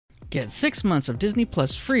Get 6 months of Disney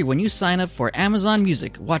Plus free when you sign up for Amazon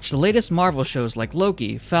Music. Watch the latest Marvel shows like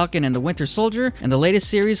Loki, Falcon and the Winter Soldier, and the latest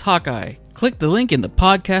series Hawkeye. Click the link in the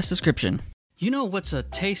podcast description. You know what's a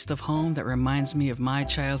taste of home that reminds me of my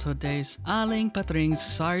childhood days? Aling Patring's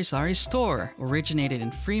Sari Sari Store. Originated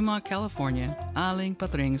in Fremont, California, Aling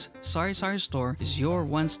Patring's Sari Sari Store is your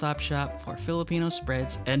one-stop shop for Filipino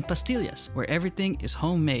spreads and pastillas, where everything is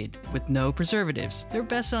homemade with no preservatives. Their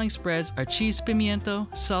best-selling spreads are cheese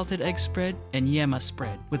pimiento, salted egg spread, and yema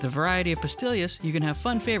spread. With a variety of pastillas, you can have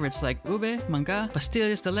fun favorites like ube, manga,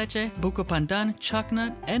 pastillas de leche, buko pandan,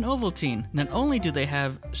 chocolate, and Ovaltine. Not only do they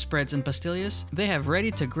have spreads and pastillas, they have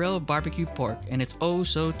ready-to-grill barbecue pork, and it's oh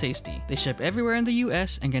so tasty. They ship everywhere in the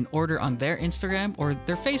US and can order on their Instagram or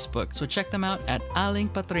their Facebook, so check them out at Aling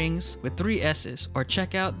Patrings with 3 S's, or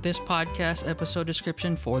check out this podcast episode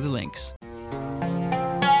description for the links.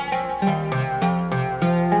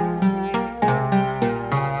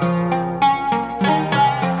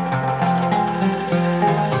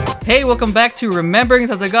 Hey, welcome back to Remembering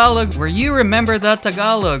the Tagalog, where you remember the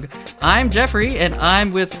Tagalog. I'm Jeffrey, and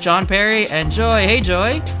I'm with John Perry and Joy. Hey,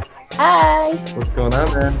 Joy. Hi. What's going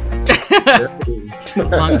on, man?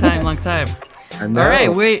 Long time. I know. All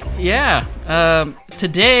right,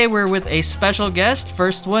 today we're with a special guest,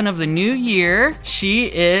 first one of the new year. She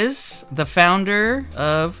is the founder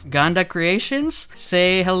of Ganda Creations.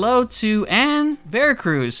 Say hello to Anne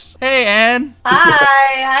Veracruz. Hey, Anne.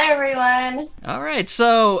 Hi everyone. All right,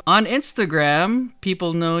 so on Instagram,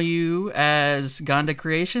 people know you as Ganda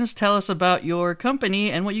Creations. Tell us about your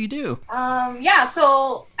company and what you do.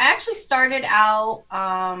 So I actually started out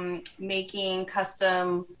making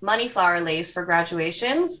custom money flower lace for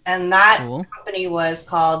graduations, and that company was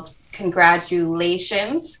called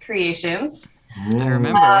Congratulations Creations. I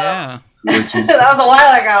remember, yeah. That was a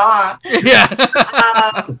while ago, huh? Yeah.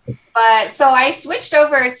 But so I switched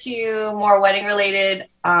over to more wedding related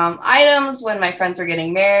items when my friends were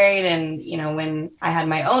getting married and, when I had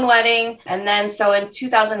my own wedding. And then so in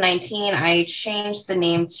 2019, I changed the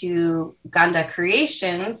name to Ganda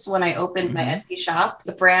Creations when I opened my Etsy shop.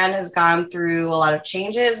 The brand has gone through a lot of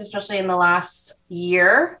changes, especially in the last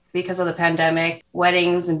year. Because of the pandemic,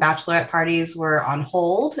 weddings and bachelorette parties were on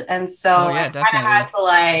hold. And so I kind of had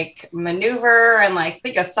to maneuver and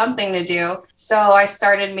think of something to do. So I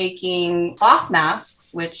started making cloth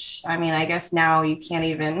masks, which I guess now you can't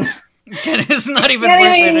even... It's not even worth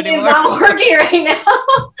it anymore. It's not working right now.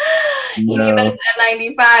 Even at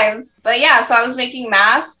 95s. But yeah, so I was making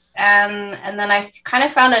masks and then I kind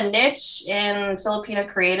of found a niche in Filipino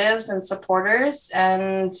creatives and supporters.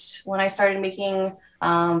 And when I started making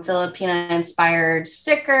Filipino-inspired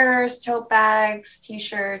stickers, tote bags,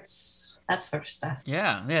 t-shirts, that sort of stuff.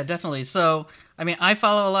 Yeah, definitely. So, I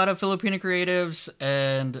follow a lot of Filipino creatives,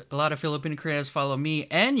 and a lot of Filipino creatives follow me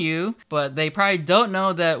and you, but they probably don't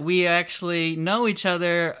know that we actually know each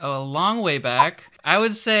other a long way back. I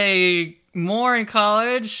would say more in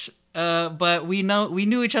college, but we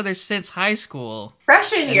knew each other since high school.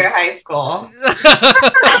 Freshman year high school.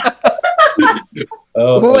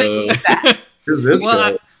 Who's this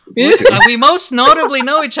guy? We most notably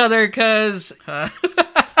know each other because... I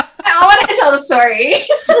want to tell the story.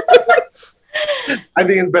 I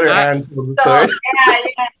think it's better Anne tell the story.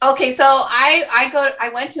 Okay, so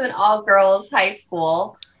I went to an all-girls high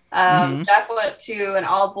school. Jeff went to an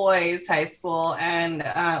all-boys high school, and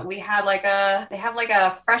we had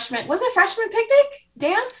a freshman, was it freshman picnic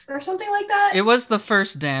dance or something like that? It was the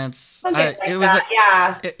first dance.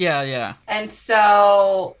 Yeah. And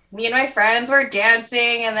so me and my friends were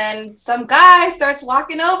dancing, and then some guy starts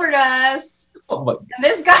walking over to us. Oh my God. And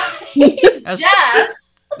this guy is Jeff.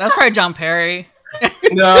 That's probably John Perry.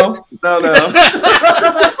 No.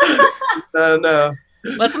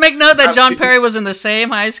 Let's make note that John Perry was in the same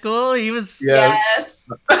high school. He was. Yes.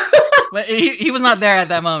 But he was not there at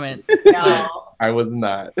that moment. No. I was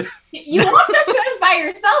not. You walked up to us by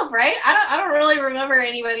yourself, right? I don't really remember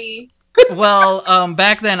anybody. Well,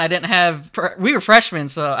 back then I didn't have. We were freshmen,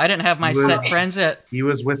 so I didn't have my set friends yet. He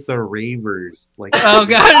was with the ravers. Oh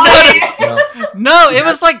God, no! It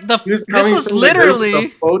was like this was literally the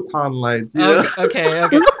photon lights. Okay.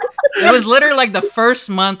 It was literally like the first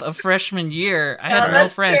month of freshman year. I had no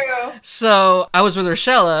friends. True. So I was with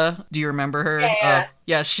Rochella. Do you remember her? Yeah.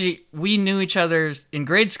 We knew each other in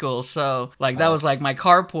grade school. So that was like my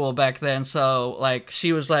carpool back then. So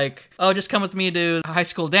she was like, oh, just come with me to high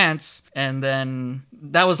school dance. And then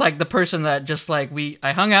that was the person that just I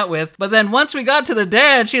hung out with. But then once we got to the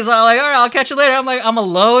dance, she's all like, all right, I'll catch you later. I'm like, I'm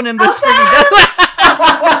alone in this freaking dance.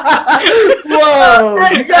 Whoa.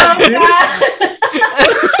 That's so bad.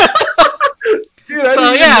 Dude, I So,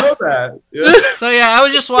 didn't yeah. even know that. Yeah. So yeah, I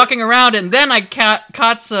was just walking around, and then I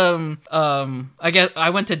caught some. I guess I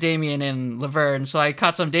went to Damien in Laverne, so I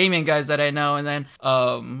caught some Damien guys that I know, and then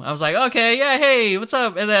I was like, okay, yeah, hey, what's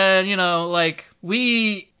up? And then like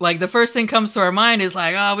the first thing comes to our mind is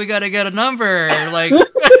like, oh, we gotta get a number, like.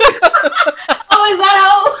 Oh, is that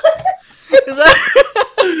how? Is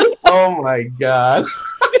that- Oh my god.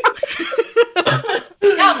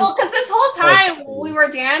 Yeah, well, because this whole time we were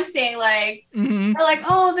dancing, like Mhm. we're like,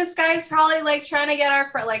 oh, this guy's probably like trying to get our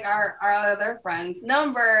our other friend's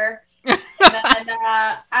number. And then,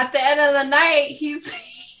 at the end of the night, he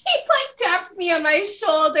like taps me on my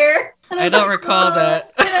shoulder. And I was don't like, recall "Oh,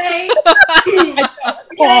 that. Can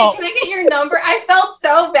I get your number? I felt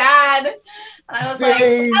so bad. And I was like,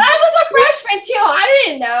 Dang. and I was a freshman too. I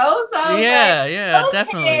didn't know. So I was Yeah, like, yeah,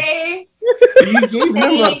 definitely. okay. You gave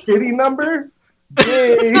him a pity number?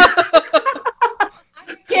 Dang.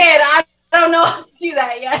 Kid, I don't know how to do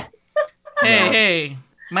that yet. Hey,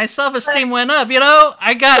 my self-esteem went up.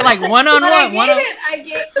 I got like But I one-on-one. I gave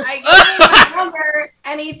him my number,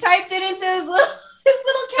 and he typed it into his little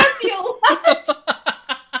Casio watch.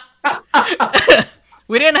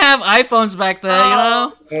 We didn't have iPhones back then,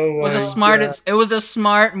 Oh It my was a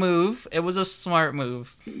smart move. It was a smart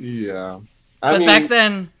move. Yeah. But back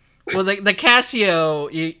then, well, the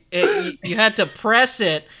Casio, you had to press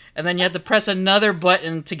it, and then you had to press another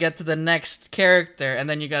button to get to the next character, and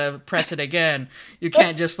then you gotta press it again. You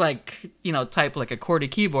can't just type like a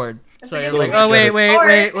QWERTY keyboard. So you're like, oh wait,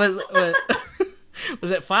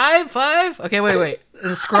 was it five? Okay, wait,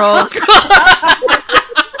 and scroll.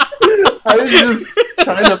 I was just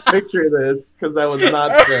trying to picture this because I was not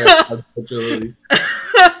there, unfortunately.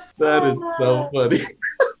 That is so funny.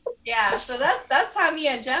 Yeah, so that's how me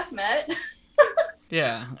and Jeff met.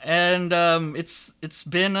 Yeah, and it's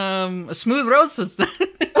been a smooth road since then.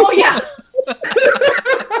 Oh yeah.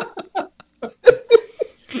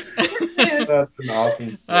 That's an awesome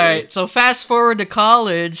story. All right, so fast forward to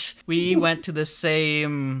college, we went to the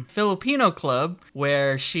same Filipino club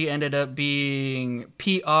where she ended up being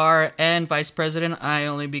PR and vice president. I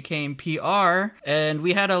only became PR, and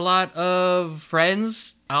we had a lot of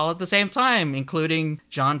friends all at the same time, including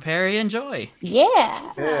John Perry and Joy.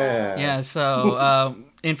 Yeah. Yeah. Yeah, so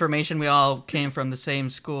information, we all came from the same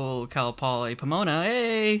school, Cal Poly Pomona.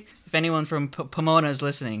 Hey, if anyone from Pomona is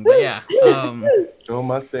listening, but yeah. Go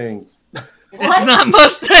Mustangs. It's not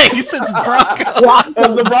Mustangs, it's Broncos.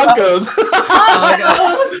 Oh, the Broncos.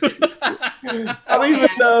 Oh, I don't even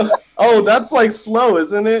know. Oh, that's like slow,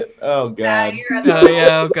 isn't it? Oh god. Oh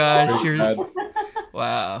yeah, oh gosh, Very sad.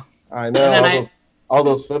 wow. I know And then all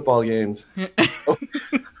those football games.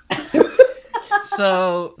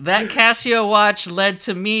 So that Casio watch led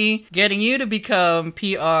to me getting you to become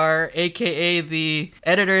PR, aka the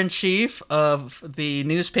editor-in-chief of the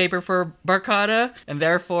newspaper for Barcata, and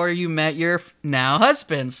therefore you met your now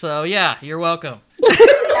husband. So yeah, you're welcome.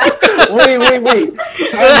 Wait.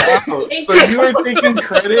 Time out. So you were taking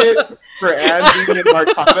credit for Anne being in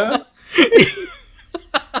Marcata?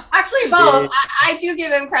 Actually, both. I do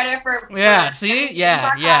give him credit for. Yeah, see?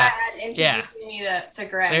 Yeah. And introducing me to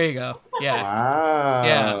Greg. There you go. Yeah. Wow.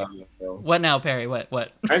 Yeah. What now, Perry? What?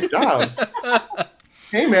 Nice job.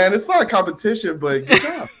 Hey man, it's not a competition, but good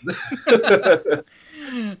job.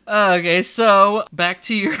 Okay, so back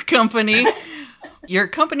to your company. Your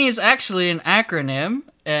company is actually an acronym,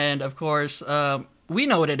 and of course, we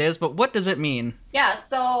know what it is, but what does it mean? Yeah,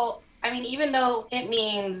 so I mean, even though it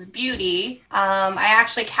means beauty, I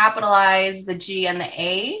actually capitalized the G and the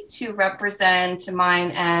A to represent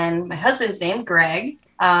mine and my husband's name, Greg.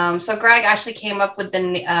 So Greg actually came up with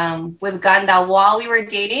the with Ganda while we were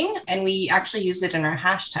dating, and we actually used it in our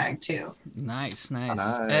hashtag too. Nice.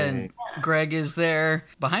 And Greg is there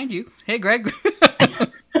behind you. Hey, Greg.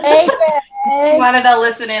 Hey, He Greg. wanted to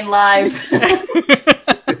listen in live.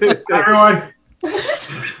 Everyone.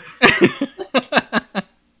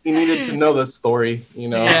 He needed to know the story,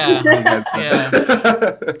 Yeah.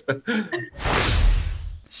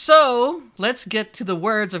 So let's get to the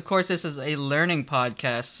words. Of course, this is a learning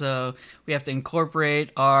podcast, so we have to incorporate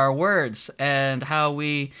our words and how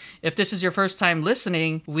if this is your first time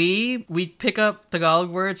listening, we pick up Tagalog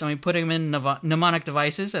words and we put them in mnemonic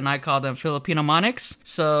devices, and I call them Filipino mnemonics.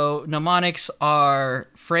 So mnemonics are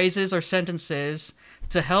phrases or sentences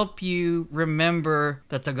to help you remember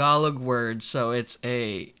the Tagalog word. So it's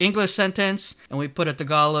a English sentence, and we put a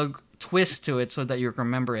Tagalog twist to it so that you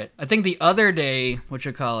remember it. I think the other day,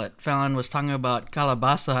 Fallon was talking about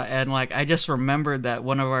calabasa, and like I just remembered that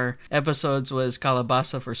one of our episodes was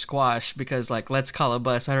calabasa for squash because like let's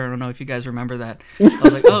calabas. I don't know if you guys remember that. I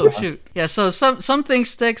was like, oh shoot, yeah. So some things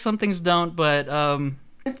stick, some things don't, but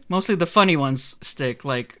mostly the funny ones stick,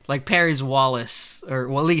 like Perry's Wallace or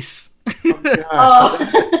Wallace. Oh,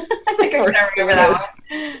 I think I can remember that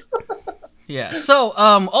one. Yeah. So,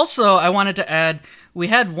 also, I wanted to add, we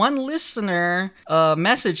had one listener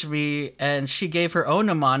message me, and she gave her own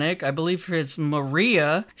mnemonic. I believe it's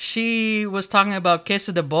Maria. She was talking about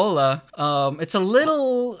queso de bola. It's a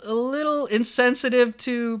little insensitive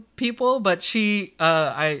to people, but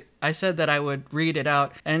I said that I would read it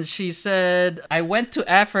out, and she said, "I went to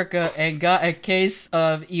Africa and got a case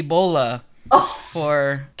of Ebola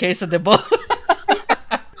for queso de bola."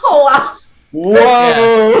 Oh wow!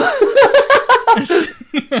 Whoa!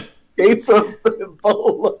 Case of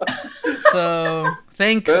Ebola. So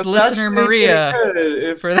thanks, That's listener actually Maria, pretty good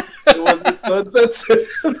if for that. it wasn't so insensitive.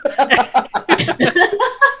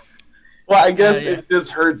 Well, I guess Yeah. it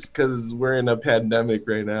just hurts because we're in a pandemic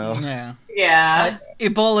right now. Yeah. Yeah.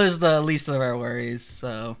 Ebola is the least of our worries.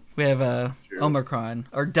 So we have Omicron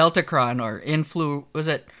or Deltacron or was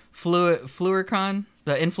it Fluoricron?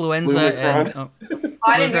 The influenza and Oh,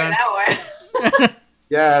 I didn't hear that one.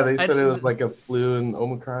 Yeah, they said it was like a flu and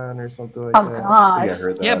Omicron or something like Oh, that. God. I think I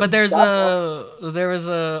heard that. yeah, but there was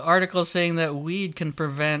a article saying that weed can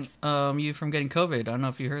prevent you from getting COVID. I don't know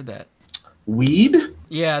if you heard that. Weed?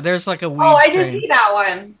 Yeah, there's like a weed Oh, I strain. did see that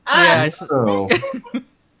one. Yeah, Oh.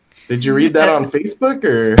 Did you read that on Facebook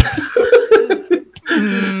or?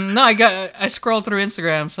 No, I scrolled through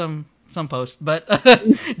Instagram some post, but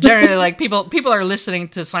generally like people are listening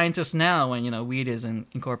to scientists now when weed isn't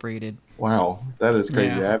incorporated. Wow, that is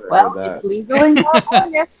crazy. Yeah. I haven't Well, heard it's that. legal in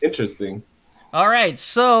California. Interesting. All right,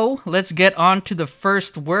 so let's get on to the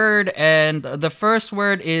first word, and the first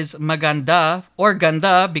word is maganda or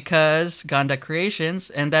ganda because Ganda Creations,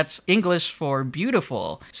 and that's English for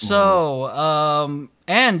beautiful. So,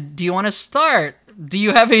 and do you want to start? Do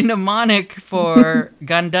you have a mnemonic for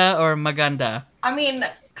ganda or maganda? I mean,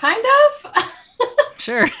 kind of.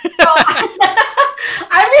 Sure.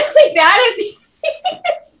 I'm really bad at these.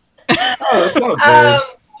 Oh, that's not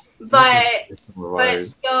bad. But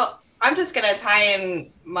I'm just gonna tie in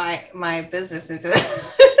my business into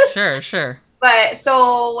this. Sure. But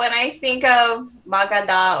so when I think of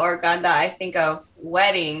maganda or ganda, I think of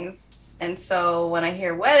weddings. And so when I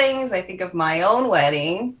hear weddings, I think of my own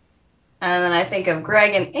wedding. And then I think of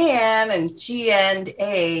Greg and Ann and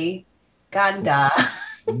G&A Ganda.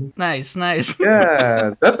 Nice.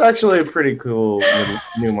 Yeah, that's actually a pretty cool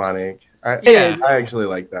mnemonic. I actually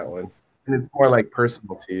like that one. And it's more like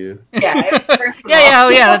personal to you. Yeah, it's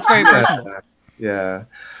personal. Yeah, that's very personal. Yeah.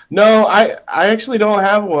 No, I actually don't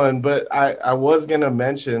have one, but I was gonna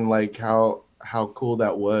mention like how cool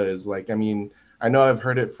that was. Like, I mean, I know I've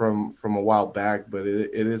heard it from a while back, but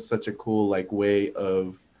it is such a cool like way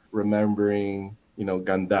of remembering,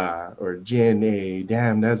 Ganda or GNA.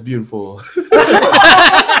 Damn, that's beautiful.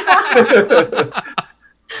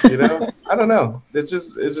 I don't know. It's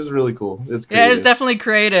just really cool. It's creative. Yeah, it's definitely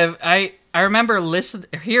creative. I remember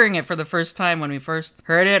hearing it for the first time when we first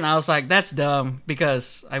heard it, and I was like, "That's dumb,"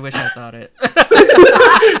 because I wish I thought it.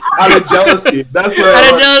 Out of jealousy. That's what.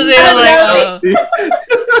 Out of jealousy, I was like,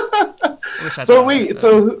 wish I So thought wait, it.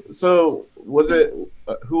 so was it?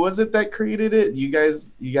 Who was it that created it? You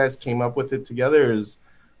guys came up with it together, or is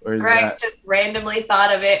Greg that? just randomly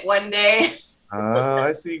thought of it one day. Oh,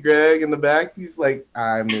 I see Greg in the back. He's like,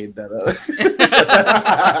 I made that up.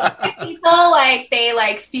 People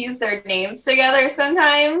they fuse their names together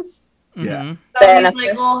sometimes. Yeah. Mhm. So he's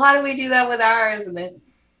like, well, how do we do that with ours? And then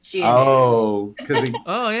G&A. Oh, because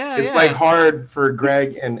Oh yeah, it's yeah. like hard for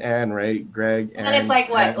Greg and Ann, right? Greg And then it's like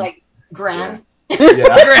what? Ann. Like Gran? Yeah.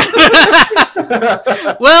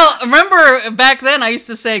 Well, remember back then I used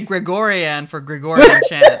to say Gregorian for Gregorian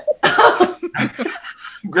chant.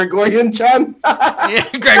 Gregorian Chan. Yeah,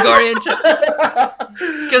 Gregorian chant.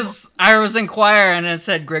 Because I was in choir and it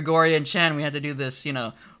said Gregorian chant. We had to do this, and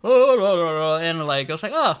like I was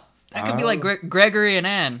like, oh, that could be like Gregory and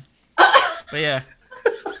Anne. But yeah.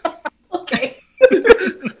 Okay.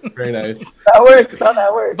 Very nice. That works. Oh,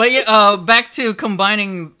 that works. But yeah, back to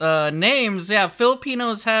combining names. Yeah,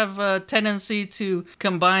 Filipinos have a tendency to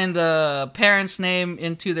combine the parent's name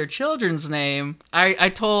into their children's name. I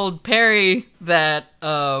told Perry that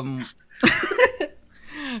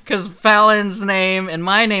because Fallon's name and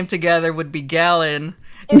my name together would be Gallon.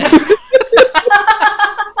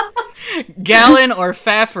 Gallon or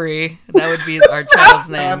Faffery, that would be our child's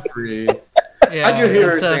name. Free. Yeah, I could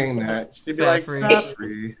hear her it's, saying that. She'd be fat like, free. fat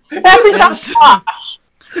free. Every time. It's-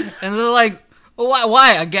 and they're like, well,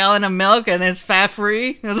 why? A gallon of milk and it's fat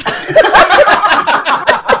free? I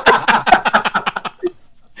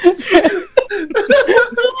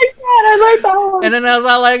like that one. And then I was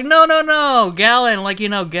all like, no, gallon, like,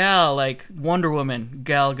 gal, like Wonder Woman,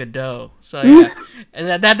 Gal Gadot. So, yeah.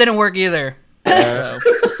 And that didn't work either. So.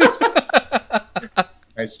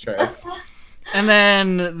 Nice try. And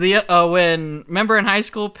then, remember in high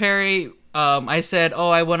school, Perry, I said,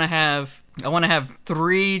 I want to have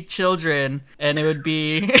 3 children, and it would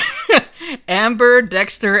be Amber,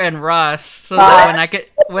 Dexter, and Ross. So that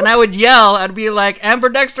when I would yell, I'd be like, Amber,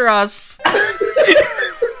 Dexter, Ross.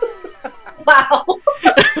 Wow.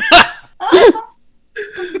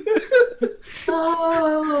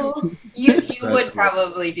 Oh, you would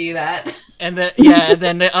probably do that. And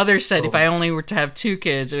then the other said if I only were to have 2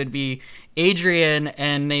 kids, it would be Adrian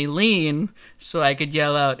and Aileen, so I could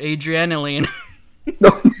yell out Adrian Aileen.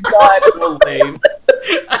 God. So lame.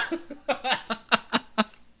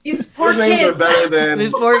 These poor Those names are kids. better than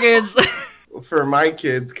These poor kids. for my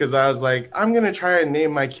kids, because I was like, I'm gonna try and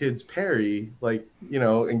name my kids Perry, like,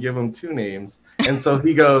 and give them 2 names. And so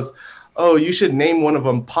he goes, "Oh, you should name one of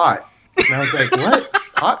them Pot." And I was like, "What?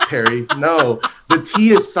 Pot Perry? No, the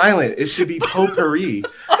T is silent. It should be Potpourri."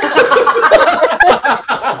 I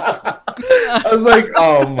was like,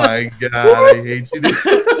 "Oh my god, I hate you."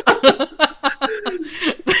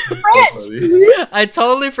 I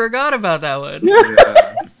totally forgot about that one. Yeah,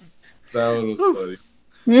 that one was funny.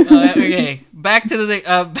 Okay, back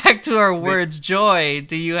to our words. Joy,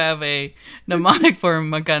 do you have a mnemonic for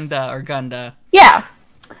Maganda or Ganda? Yeah.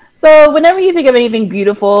 So whenever you think of anything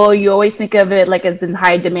beautiful, you always think of it like it's in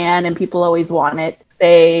high demand and people always want it,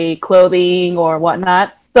 say clothing or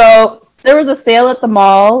whatnot. So there was a sale at the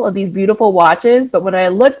mall of these beautiful watches, but when I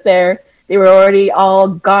looked there, they were already all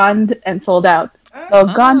gone and sold out. So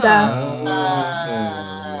Ganda.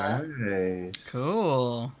 Oh, nice.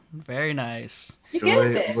 Cool. Very nice. You Joy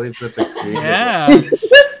guessed it. always with the creative.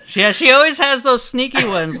 Yeah. She always has those sneaky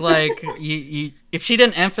ones. Like you if she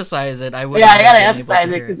didn't emphasize it, I would. Yeah, I gotta emphasize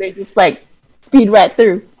it because they just like speed right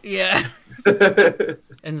through. Yeah.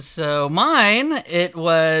 And so mine, it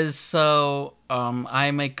was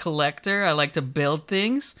I'm a collector. I like to build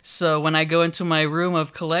things. So when I go into my room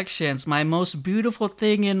of collections, my most beautiful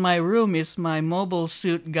thing in my room is my Mobile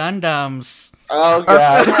Suit Gundams. Oh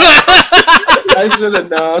god. I should have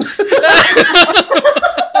known.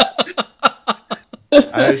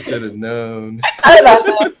 I should have known.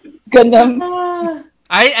 Gundam.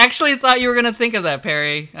 I actually thought you were gonna think of that,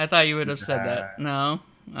 Perry. I thought you would have said that. No.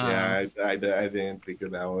 Yeah, I didn't think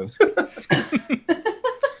of that one.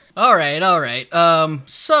 All right.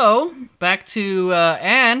 So back to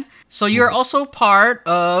Anne. So you're also part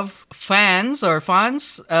of FANS,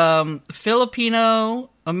 Filipino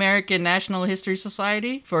American National History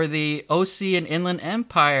Society, for the OC and Inland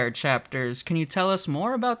Empire chapters. Can you tell us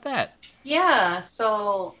more about that? Yeah,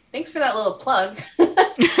 so thanks for that little plug.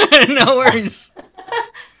 No worries.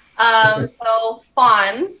 So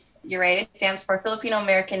FONS, you're right, it stands for Filipino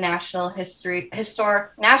American National Historical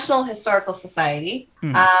Society.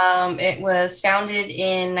 It was founded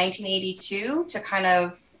in 1982 to kind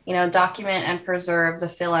of, document and preserve the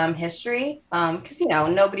Phil-Am history. Because,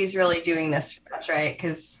 nobody's really doing this for us, right?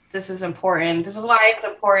 Because this is important. This is why it's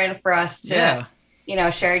important for us to,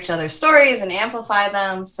 share each other's stories and amplify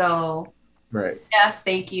them. So, Right. yeah,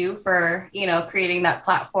 thank you for, creating that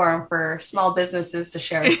platform for small businesses to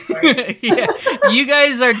share their stories. Yeah. You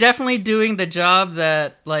guys are definitely doing the job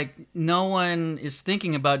that, like, no one is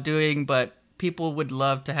thinking about doing, but people would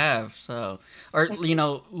love to have. So, or,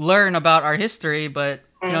 learn about our history, but,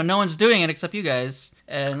 no one's doing it except you guys.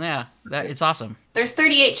 And yeah, it's awesome. There's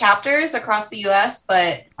 38 chapters across the U.S.,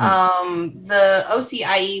 but the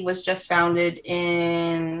OCIE was just founded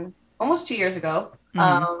in almost 2 years ago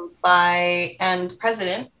by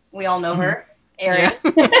President. We all know her, Erin.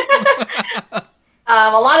 Yeah.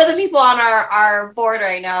 A lot of the people on our board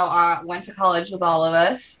right now went to college with all of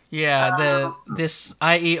us. Yeah, this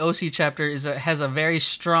IEOC chapter has a very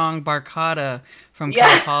strong Barcata from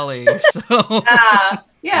Cal Poly. So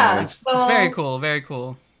Yeah, it's very cool. Very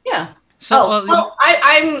cool. Yeah. So I'm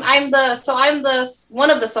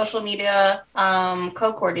one of the social media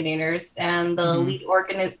co-coordinators and the lead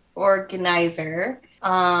organizer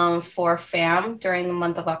for FAM during the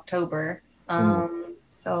month of October.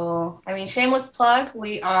 So, shameless plug,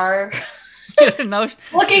 we are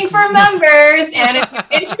looking for members, and if you're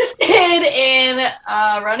interested in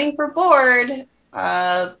running for board,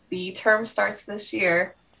 the term starts this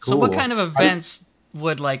year. So what kind of events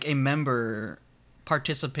would like a member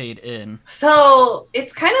participate in? So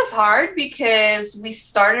it's kind of hard because we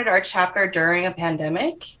started our chapter during a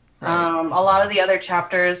pandemic. Right. A lot of the other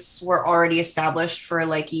chapters were already established for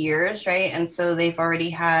like years, right? And so they've already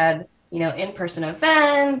had, in-person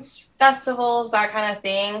events, festivals, that kind of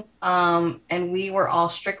thing. And we were all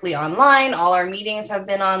strictly online. All our meetings have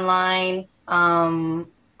been online.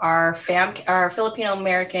 Our Filipino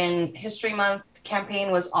American History Month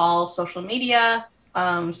campaign was all social media.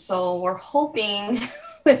 So we're hoping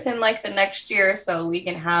within like the next year or so we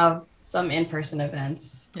can have some in-person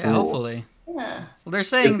events. Yeah, hopefully. Yeah. Well, they're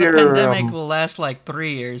saying the pandemic will last like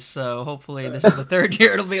 3 years, so hopefully this is the third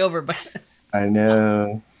year it'll be over by then. I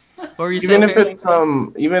know. What were you Even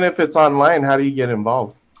saying, even if it's online, how do you get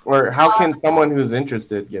involved? Or how can someone who's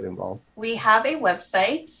interested get involved? We have a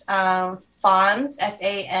website, FANHS,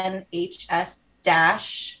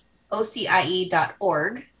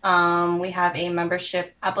 FANHS-OCIE.org. We have a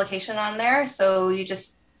membership application on there, so you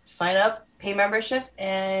just sign up, pay membership,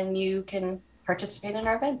 and you can participate in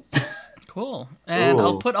our events. Cool. And Cool.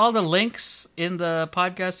 I'll put all the links in the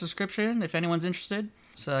podcast description if anyone's interested.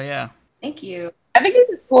 So, yeah. Thank you. I think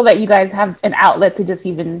it's cool that you guys have an outlet to just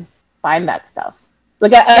even find that stuff.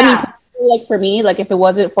 Like, I mean, like for me, like if it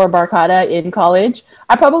wasn't for Barkada in college,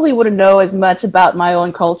 I probably wouldn't know as much about my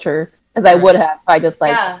own culture as I would have if I just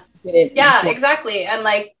like didn't. Yeah, exactly. And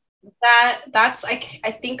like that's I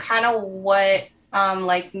think kind of what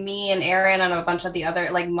like me and Aaron and a bunch of the other,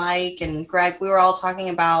 like Mike and Greg, we were all talking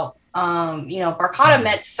about Barkada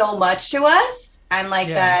meant so much to us, and like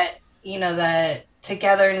that, that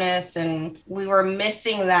togetherness, and we were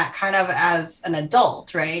missing that kind of as an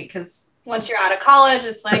adult, right? Because once you're out of college,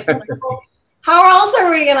 it's like how else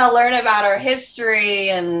are we going to learn about our history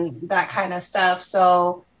and that kind of stuff?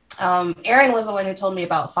 So Aaron was the one who told me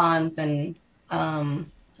about FANHS, and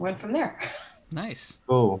went from there. Nice.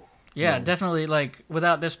 Cool. Yeah, definitely. Like,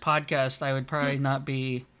 without this podcast, I would probably not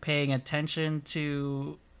be paying attention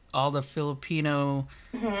to all the Filipino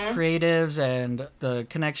creatives and the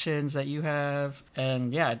connections that you have.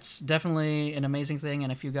 And yeah, it's definitely an amazing thing.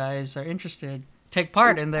 And if you guys are interested, take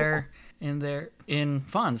part in FANHS.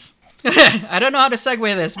 I don't know how to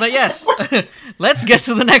segue this, but yes, let's get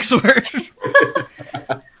to the next word.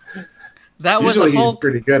 That was Usually a whole. He's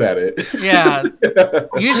pretty good at it. Yeah.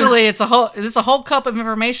 Usually it's a whole cup of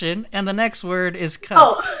information, and the next word is cup.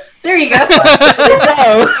 Oh, there you go.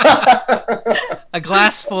 A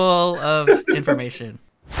glass full of information.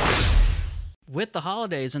 With the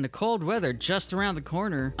holidays and the cold weather just around the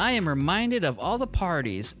corner, I am reminded of all the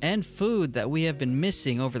parties and food that we have been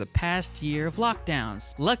missing over the past year of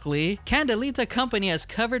lockdowns. Luckily, Candelita Company has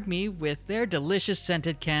covered me with their delicious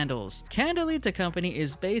scented candles. Candelita Company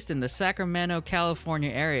is based in the Sacramento,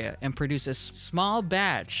 California area and produces small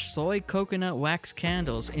batch soy coconut wax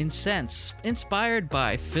candles in scents inspired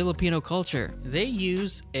by Filipino culture. They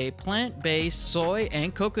use a plant-based soy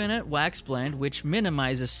and coconut wax blend which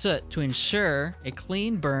minimizes soot to ensure a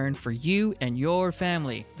clean burn for you and your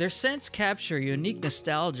family. Their scents capture unique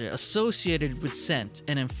nostalgia associated with scent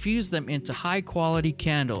and infuse them into high-quality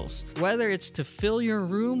candles. Whether it's to fill your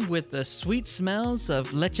room with the sweet smells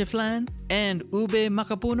of leche flan and ube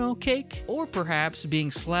macapuno cake, or perhaps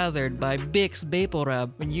being slathered by Bix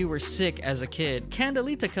Vaporub when you were sick as a kid,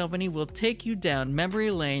 Candelita Company will take you down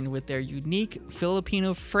memory lane with their unique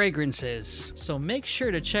Filipino fragrances. So make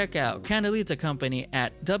sure to check out Candelita Company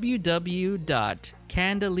at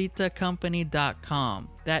www.candelitacompany.com.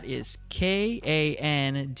 That is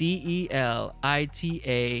Kandelita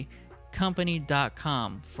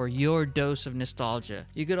company.com for your dose of nostalgia.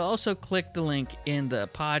 You could also click the link in the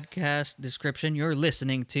podcast description you're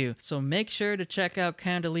listening to. So make sure to check out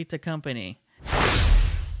Candelita Company.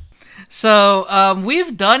 So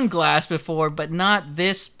we've done glass before, but not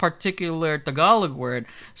this particular Tagalog word.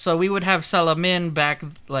 So we would have salamin back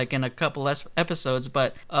like in a couple episodes,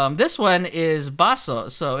 but this one is baso.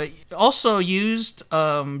 So it also used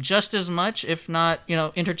just as much, if not,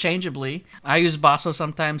 interchangeably. I use baso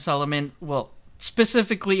sometimes, salamin, well,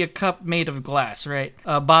 specifically a cup made of glass, right?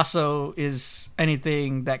 Baso is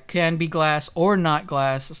anything that can be glass or not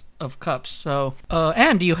glass of cups. So,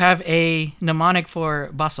 and do you have a mnemonic for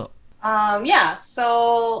baso? Yeah,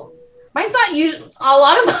 so mine's not usually, a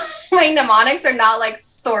lot of my mnemonics are not like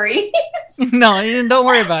stories. No, don't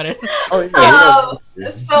worry about it.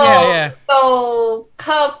 So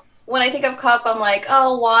cup, when I think of cup, I'm like,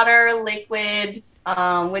 water, liquid,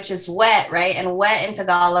 which is wet, right? And wet in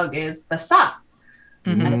Tagalog is basa.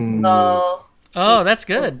 And so, that's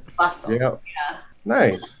good. Baso. Yeah.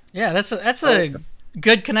 Nice. Yeah, that's a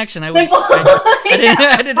good connection. I didn't think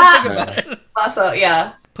about it. Baso,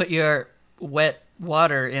 yeah. Put your wet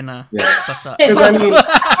water in a Yeah. basa. 'Cause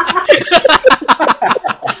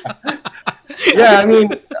I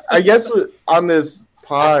mean, I guess on this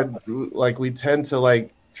pod, like we tend to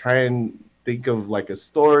like try and think of like a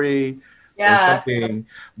story or something,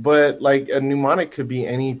 but like a mnemonic could be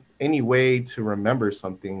any way to remember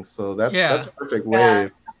something. So that's a perfect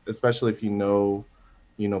way, especially if you know,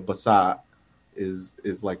 basa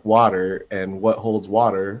is like water, and what holds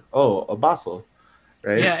water? Oh, a baso.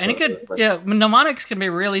 Right? Yeah, and it could, mnemonics can be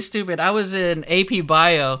really stupid. I was in AP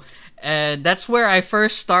Bio, and that's where I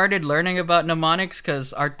first started learning about mnemonics,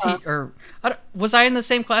 because was I in the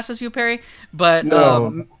same class as you, Perry? But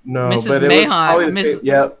no, Mrs. but Mahan,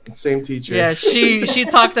 same teacher. Yeah, she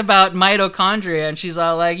talked about mitochondria, and she's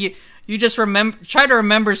all like, you just try to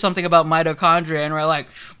remember something about mitochondria, and we're like,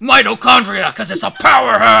 mitochondria, because it's a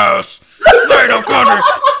powerhouse. Mitochondria.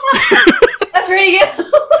 That's pretty good.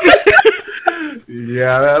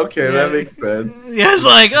 Yeah, okay, that makes sense. Yeah, it's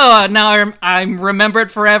like, oh, now I'm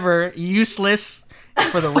remembered forever, useless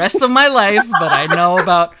for the rest of my life, but I know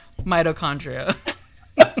about mitochondria.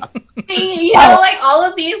 Like all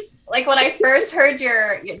of these, like when I first heard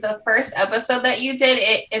the first episode that you did,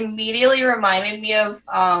 it immediately reminded me of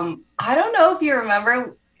I don't know if you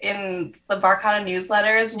remember in the Barcata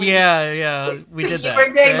newsletters. We did that. We were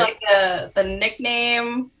doing like the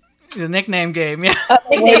nickname. The nickname game, yeah.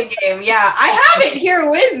 Nickname game, yeah. I have it here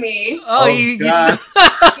with me. Oh, you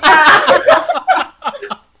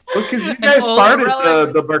because you guys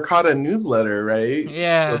started the Barcata newsletter, right?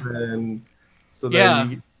 Yeah. So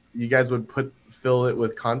then you guys would fill it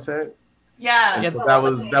with content. Yeah. So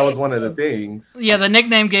that was one of the things. Yeah, the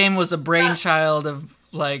nickname game was a brainchild of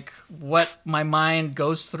like what my mind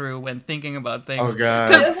goes through when thinking about things. Oh god.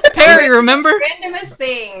 Because Perry, remember? Randomest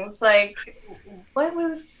things. Like what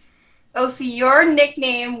was so your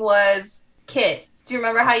nickname was Kit. Do you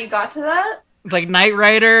remember how you got to that? Like Knight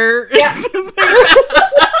Rider? Yeah.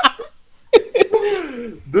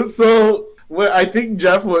 So what I think,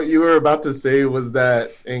 Jeff, what you were about to say was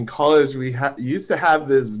that in college we used to have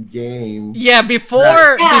this game. Yeah,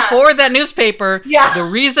 before that newspaper, the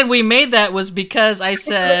reason we made that was because I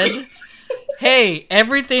said, hey,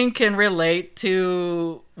 everything can relate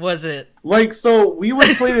to, was it? Like, so we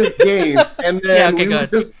would play this game, and then we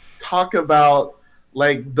would just talk about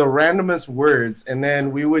like the randomest words, and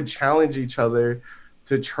then we would challenge each other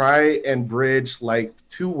to try and bridge like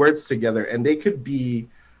two words together, and they could be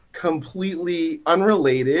completely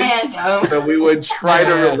unrelated, so we would try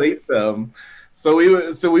to relate them. So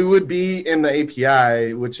we would be in the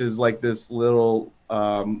API, which is like this little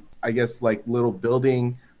I guess like little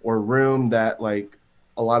building or room that like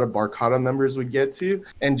a lot of Barcata members would get to,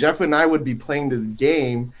 and Jeff and I would be playing this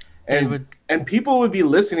game, and people would be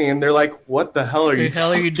listening, and they're like, "What the hell are you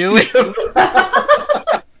doing?"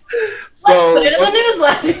 So let's put it in the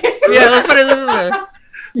newsletter. Yeah, let's put it in the newsletter.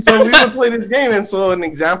 So we would play this game, and so an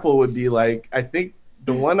example would be like, I think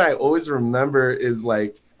the one I always remember is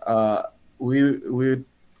like I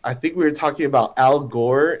think we were talking about Al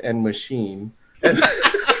Gore and Machine, and,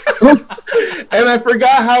 and I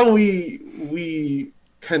forgot how we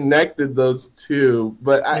connected those two,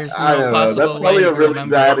 but I don't know. That's probably a really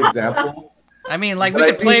bad example. I mean, like we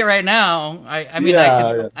could play it right now.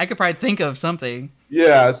 I could probably think of something.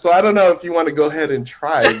 Yeah, so I don't know if you want to go ahead and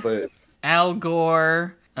try, but Al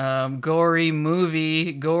Gore, gory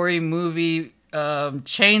movie,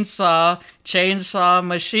 chainsaw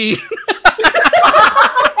machine.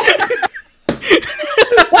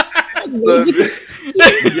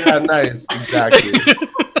 Yeah, nice, exactly.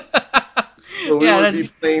 So we would be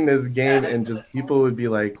playing this game, and just people would be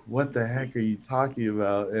like, "What the heck are you talking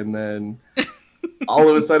about?" And then all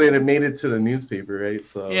of a sudden, it made it to the newspaper, right?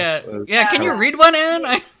 So Can you read one, Anne?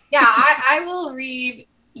 I will read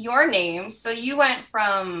your name. So you went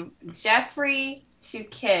from Jeffrey to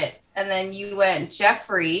Kit, and then you went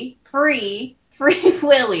Jeffrey, Free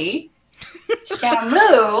Willy,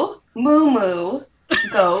 Shamu, Moo,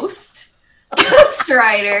 Ghost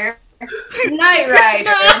Rider, Knight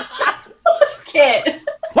Rider, Kit.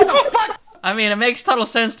 What the fuck? I mean, it makes total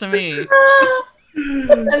sense to me.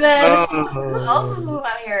 And then who else is on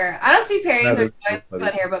here? I don't see Perry's or Joyce's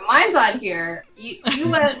on here, but mine's on here. You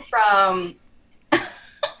went from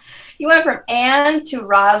Anne to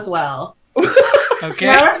Roswell. Okay.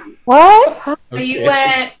 Yeah? What? So you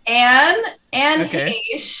went Anne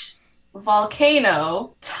Heche,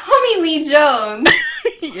 Volcano, Tommy Lee Jones.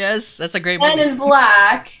 Yes, that's a great movie. Men in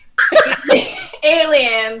Black,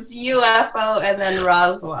 Aliens, UFO, and then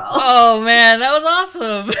Roswell. Oh man, that was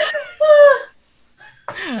awesome.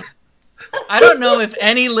 I don't know if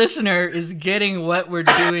any listener is getting what we're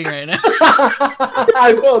doing right now.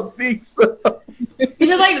 I don't think so. You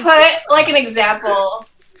should like put like an example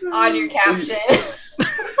on your caption.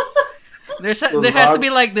 There has to be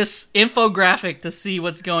like this infographic to see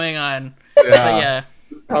what's going on. Yeah.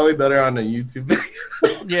 It's probably better on a YouTube video.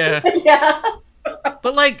 Yeah. Yeah.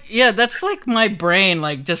 But like, yeah, that's like my brain,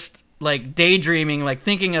 like just like daydreaming, like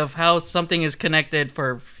thinking of how something is connected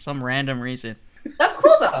for some random reason. That's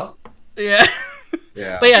cool though. Yeah.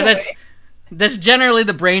 Yeah. But yeah, that's generally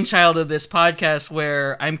the brainchild of this podcast,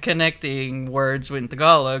 where I'm connecting words with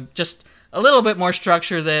Tagalog, just a little bit more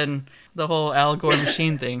structure than the whole Al Gore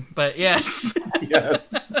machine thing. But yes.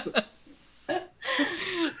 Yes.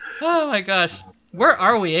 Oh my gosh. Where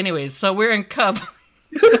are we anyways? So we're in Cub.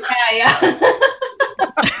 Yeah.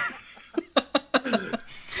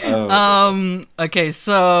 Okay,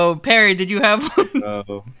 so Perry, did you have one?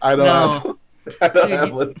 No, I don't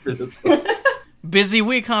have one for this one. Busy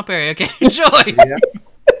week, huh, Perry? Okay, enjoy.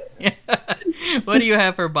 Yeah. What do you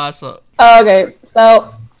have for Baso? Okay,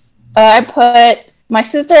 so my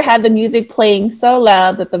sister had the music playing so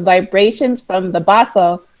loud that the vibrations from the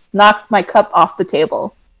basso knocked my cup off the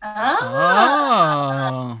table.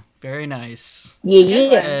 Oh, very nice.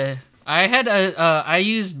 Yeah. I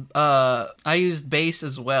used bass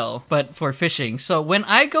as well, but for fishing. So when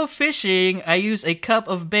I go fishing, I use a cup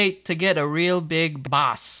of bait to get a real big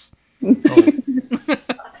bass.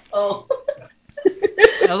 Oh.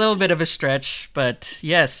 A little bit of a stretch, but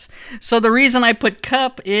yes. So the reason I put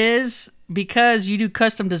cup is because you do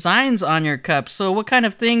custom designs on your cup. So what kind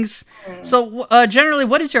of things? So generally,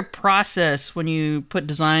 what is your process when you put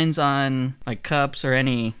designs on like cups or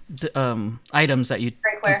any items that you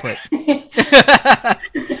put?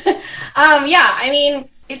 Yeah, I mean,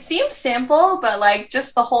 it seems simple, but like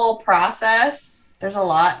just the whole process, there's a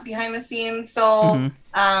lot behind the scenes. So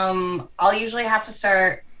I'll usually have to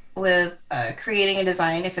start with creating a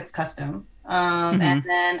design if it's custom. And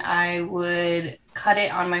then I would cut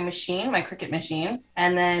it on my machine, my Cricut machine.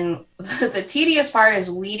 And then the tedious part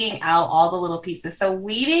is weeding out all the little pieces. So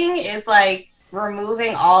weeding is like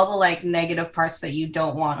removing all the like negative parts that you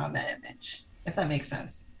don't want on the image, if that makes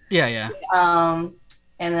sense. Yeah. And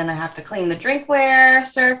then I have to clean the drinkware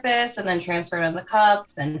surface and then transfer it on the cup,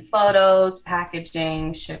 then photos,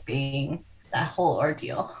 packaging, shipping, that whole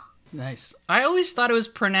ordeal. Nice. I always thought it was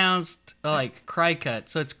pronounced like Cricut,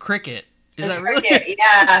 so it's Cricut. Is that really? Cricut,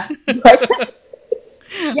 yeah.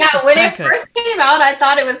 Yeah, when it first came out, I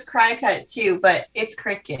thought it was Cricut too, but it's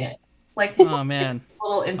Cricut. Like, oh man,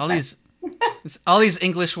 little all these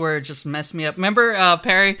English words just mess me up. Remember,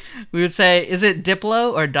 Perry? We would say, "Is it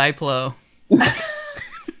Diplo or Diplo?"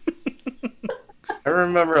 I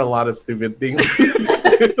remember a lot of stupid things.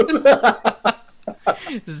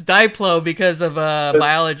 It's Diplo because of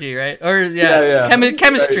biology, right? Or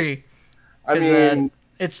chemistry. I mean,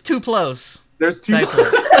 it's two plos. There's two.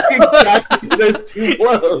 Exactly. There's two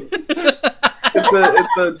flows.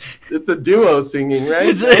 It's a duo singing,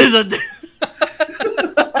 right?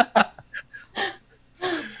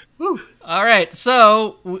 All right.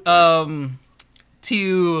 So,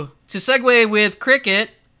 to segue with Cricut,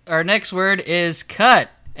 our next word is cut,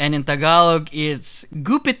 and in Tagalog it's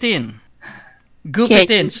gupitin.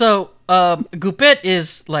 Gupitin. So, gupit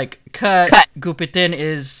is like cut. Gupitin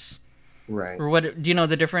is right. Or what? Do you know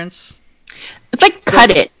the difference? It's like cut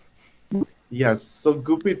it. Yes. So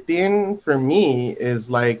gupitin for me is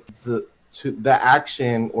like the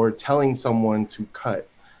action or telling someone to cut.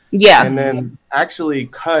 Yeah. And then actually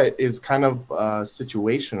cut is kind of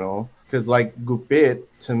situational, because like gupit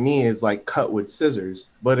to me is like cut with scissors.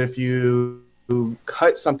 But if you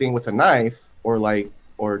cut something with a knife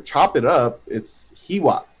or chop it up, it's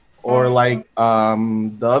hiwa. Or like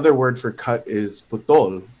the other word for cut is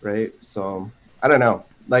putol, right? So I don't know.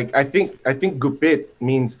 Like I think gupit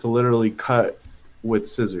means to literally cut with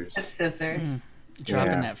scissors. It's scissors.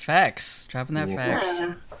 Dropping that facts.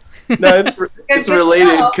 No, it's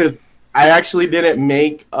related because I actually didn't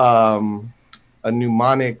make a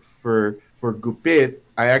mnemonic for gupit.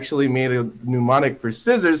 I actually made a mnemonic for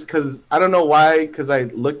scissors because I don't know why. Because I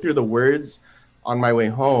looked through the words on my way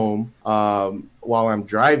home while I'm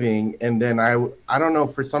driving, and then I don't know,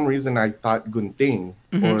 for some reason I thought gunting.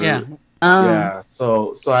 Yeah,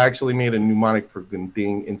 so I actually made a mnemonic for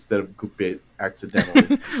gunting instead of gupit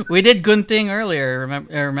accidentally. We did gunting earlier,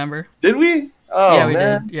 remember? Did we? Oh, yeah, we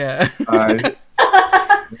man. did. Yeah.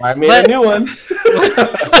 I made a new one.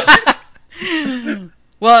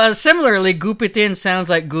 Well, similarly, gupitin sounds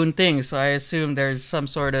like gunting, so I assume there's some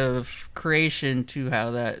sort of creation to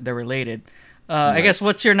how they're related. I guess,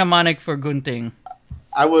 what's your mnemonic for gunting?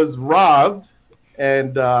 I was robbed,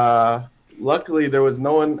 and luckily there was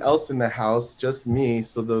no one else in the house, just me.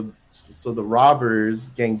 So the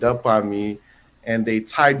robbers ganged up on me, and they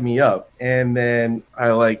tied me up. And then I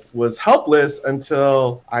like was helpless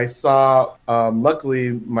until I saw,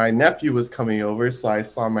 luckily my nephew was coming over. So I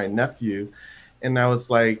saw my nephew and I was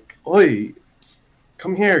like, "Oi,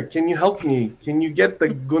 come here. Can you help me? Can you get the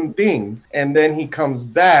gunting?" And then he comes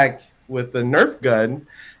back with the Nerf gun.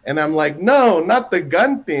 And I'm like, "No, not the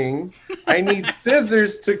gun thing. I need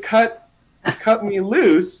scissors to cut me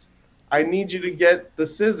loose. I need you to get the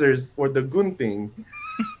scissors or the gunting,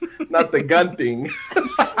 not the gun thing."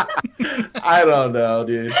 I don't know,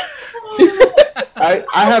 dude. I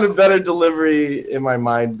had a better delivery in my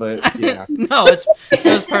mind, but yeah. No, it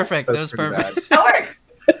was perfect. It was perfect. That works.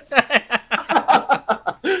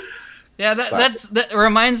 Yeah, that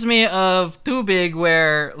reminds me of Too Big,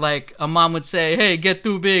 where like a mom would say, "Hey, get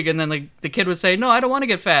too big," and then like the kid would say, "No, I don't want to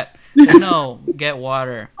get fat." "No, get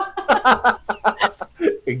water."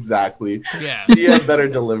 Exactly. Yeah. So you have better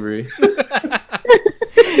delivery.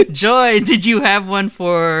 Joy, did you have one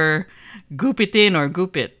for Goopitin or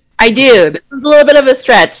Goopit? I do. This is a little bit of a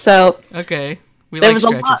stretch, so Okay, we There like was a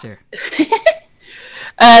stretches lot. here.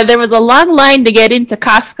 There was a long line to get into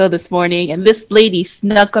Costco this morning, and this lady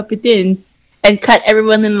snuck up it in and cut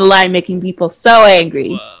everyone in the line, making people so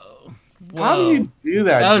angry. Whoa. How do you do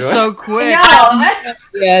that, That was Joy? so quick. No,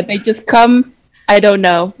 Yeah, they just come. I don't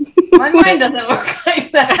know. my mind doesn't work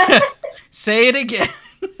like that. Say it again.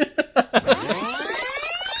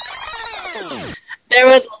 There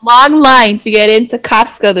was a long line to get into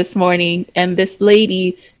Costco this morning, and this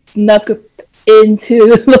lady snuck up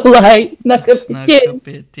into the line, snuck up Snuck in, up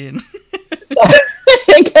it in.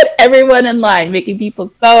 and cut everyone in line, making people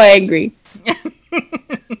so angry.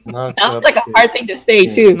 Not That was up like a to- hard thing to say,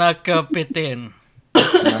 too. Snuck up it in.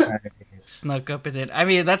 Nice. Snuck up it in. I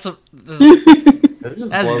mean, that's That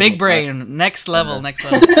just that's blows big my brain. Next level, Yeah. next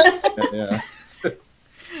level. mind. Yeah.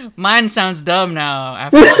 Mine sounds dumb now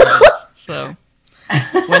after this. So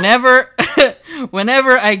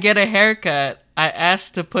whenever I get a haircut, I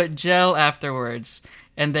ask to put gel afterwards,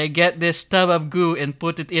 and they get this tub of goo and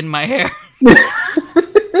put it in my hair. No,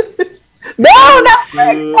 no!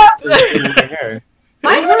 Good to see your hair.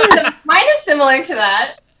 Mine is similar to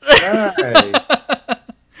that.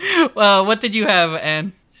 Nice. Well, what did you have,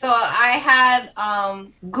 Anne? So I had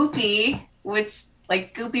Goopy, which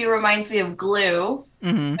like Goopy reminds me of glue.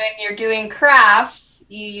 Mm-hmm. When you're doing crafts,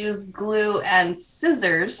 you use glue and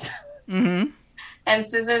scissors, Mm-hmm. and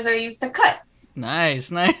scissors are used to cut. Nice.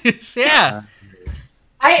 Yeah.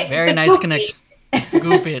 Very The nice Goopy- connection.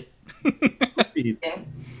 Goop it. Yeah.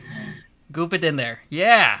 Goop it in there.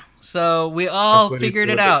 Yeah. So we all That's what figured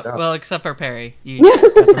it it out. out. Well, except for Perry. You got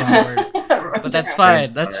the wrong word. But that's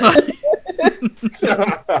fine. That's fine.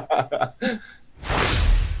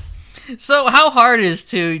 So how hard is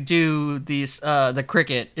to do these the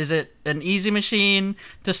Cricut? Is it an easy machine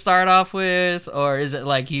to start off with, or is it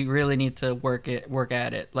like you really need to work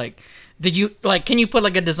at it? Like, did you can you put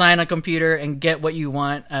like a design on a computer and get what you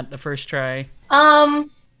want at the first try?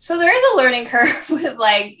 So there is a learning curve with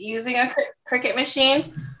like using a Cricut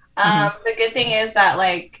machine. The good thing is that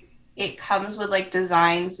like it comes with like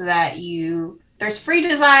designs that there's free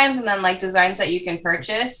designs and then like designs that you can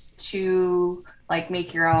purchase to like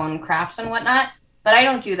make your own crafts and whatnot. But I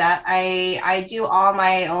don't do that. I do all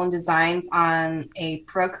my own designs on a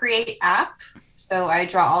Procreate app. So I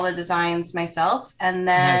draw all the designs myself, and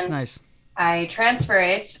then Nice. I transfer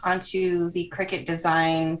it onto the Cricut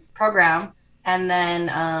design program, and then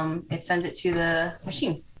it sends it to the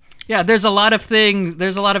machine. Yeah, there's a lot of things.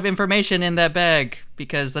 There's a lot of information in that bag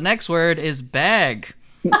because the next word is bag.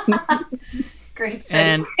 Great.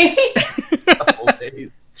 And-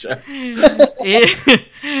 Always, Jack.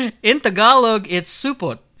 In Tagalog, it's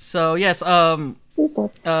supot. So yes, bag.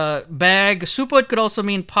 Supot could also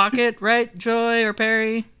mean pocket, right, Joy or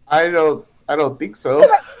Perry? I don't think so.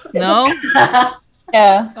 No.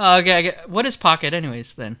 Yeah. Oh, okay. What is pocket,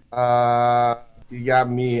 anyways? Then. You got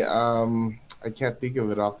me. I can't think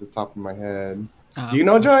of it off the top of my head. Oh. Do you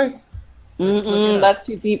know, Joy? That's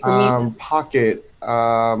too deep for me. Pocket.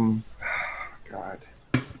 God.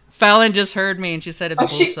 Fallon just heard me and she said it's Oh,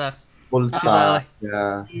 she- bolsa. Bolsa.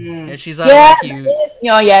 Yeah. Yeah, she's Yeah, like you.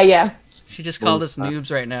 Oh, yeah. She just called us Bolsa.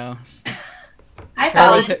 noobs right now. I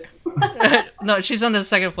found No, she's on the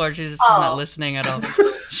second floor. She's Oh. not listening at all.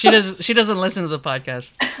 She doesn't listen to the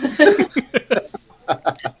podcast.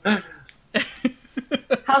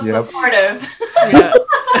 how Yep. supportive. Yeah.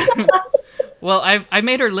 Well, I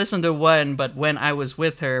made her listen to one, but when I was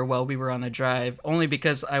with her while we were on the drive, only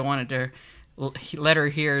because I wanted to let her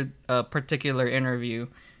hear a particular interview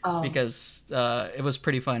Oh. because it was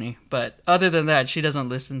pretty funny. But other than that, she doesn't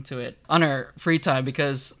listen to it on her free time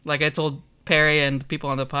because, like I told Perry and people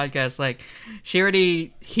on the podcast, like, she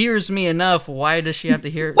already hears me enough. Why does she have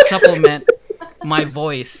to supplement my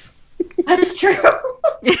voice? That's true.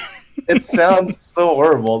 It sounds so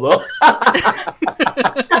horrible, though.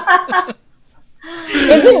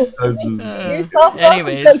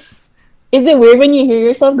 Anyways. Is it weird when you hear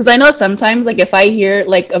yourself? Because I know sometimes, like, if I hear,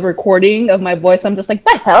 like, a recording of my voice, I'm just like,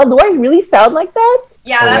 the hell? Do I really sound like that?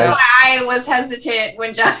 Yeah, that's why I was hesitant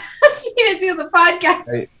when John asked me to do the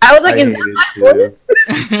podcast. I was like, is that my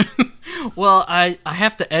voice? Well, I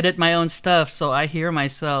have to edit my own stuff, so I hear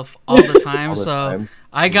myself all the time.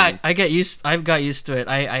 I've got used to it.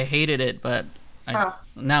 I hated it, but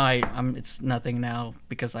now I'm it's nothing now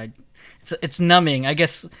because it's numbing. I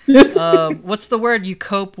guess what's the word? You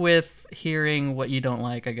cope with hearing what you don't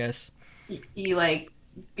like, I guess. You like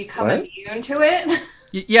become immune to it?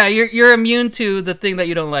 Yeah, you're immune to the thing that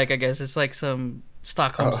you don't like, I guess. It's like some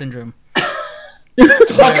Stockholm syndrome.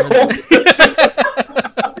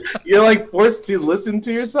 You're like forced to listen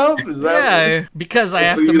to yourself? Is that because I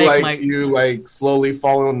have to make you like slowly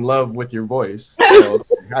fall in love with your voice. So,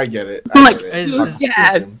 I get it.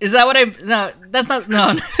 Is that what no, that's not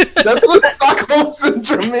That's what Stockholm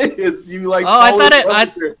syndrome is. You like I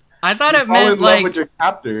thought it meant like with your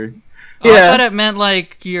captor. I thought it meant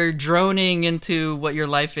like you're droning into what your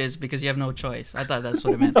life is because you have no choice. I thought that's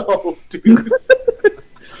what it meant. No, dude.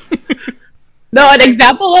 No, an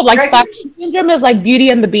example of like Stockholm syndrome is like Beauty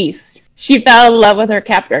and the Beast. She fell in love with her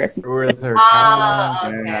captor. With her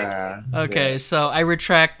Okay, so I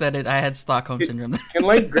retract that I had Stockholm syndrome. Can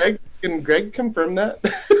Greg confirm that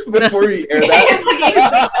before we air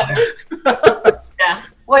that? Yeah.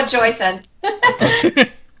 What Joy said.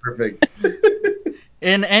 Perfect.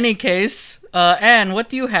 In any case, Anne, what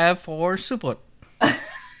do you have for Supot?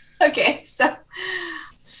 Okay, so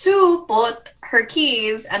Sue put her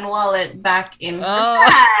keys and wallet back in her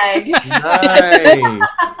bag.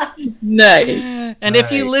 Nice. And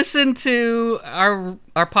if you listen to our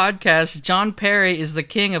podcast, John Perry is the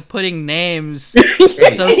king of putting names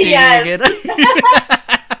associated.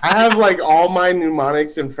 I have like all my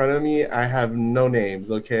mnemonics in front of me. I have no names,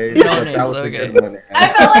 okay? No names, okay. I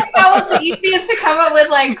felt like that was the easiest to come up with,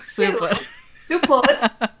 like, Sue put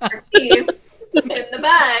her keys in the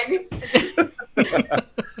bag.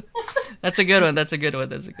 That's a good one.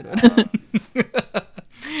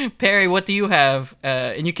 Perry, what do you have?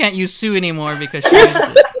 And you can't use Sue anymore because she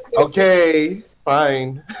used it. Okay,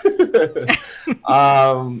 fine.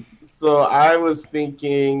 So I was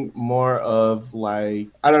thinking more of like,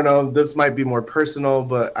 I don't know, this might be more personal,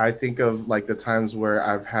 but I think of like the times where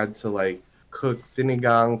I've had to like cook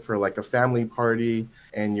sinigang for like a family party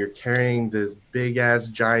and you're carrying this big ass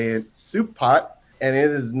giant soup pot. And it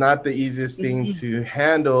is not the easiest thing to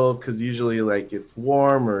handle because usually like it's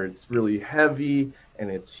warm or it's really heavy and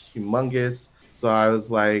it's humongous. So I was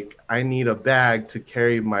like, I need a bag to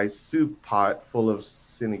carry my soup pot full of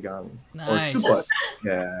sinigang. Nice. Or soup pot.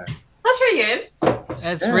 Yeah. That's pretty good.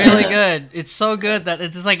 That's really good. It's so good that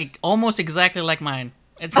it's like almost exactly like mine.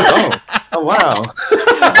 It's oh wow.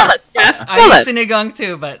 I use sinigang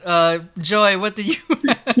too, but Joy, what do you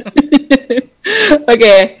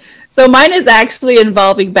Okay. So mine is actually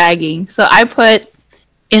involving bagging. So I put,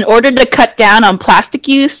 in order to cut down on plastic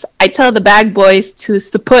use, I tell the bag boys to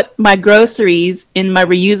put my groceries in my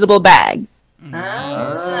reusable bag. Put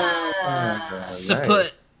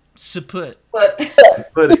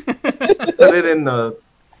it in the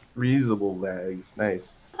reusable bags.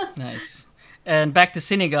 Nice. And back to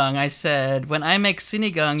sinigang, I said, when I make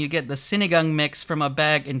sinigang, you get the sinigang mix from a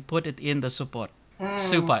bag and put it in the supot.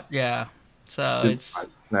 Supot, yeah. So it's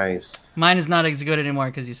nice. Mine is not as good anymore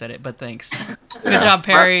because you said it, but thanks. Good job,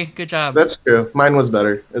 Perry. Good job. That's true. Mine was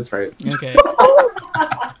better. That's right. Okay.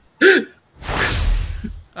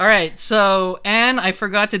 All right. So, Anne, I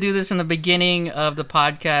forgot to do this in the beginning of the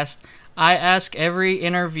podcast. I ask every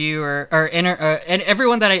interviewer and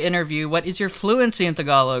everyone that I interview, what is your fluency in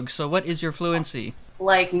Tagalog? So, what is your fluency?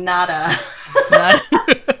 Like nada.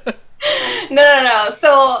 No. So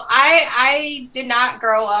I did not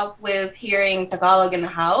grow up with hearing Tagalog in the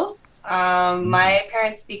house. My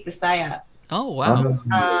parents speak Bisaya. Oh,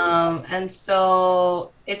 wow. And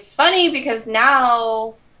so it's funny because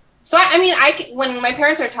now, so I mean, when my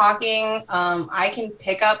parents are talking, I can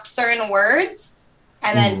pick up certain words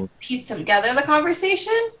and then piece together the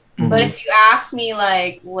conversation. Mm-hmm. But if you ask me,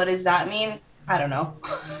 like, what does that mean? I don't know.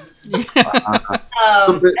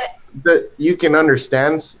 But you can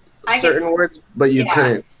understand certain words, but you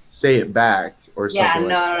couldn't say it back or something.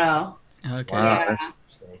 No. Okay. Wow.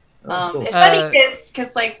 Yeah. It's funny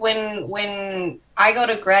because like when I go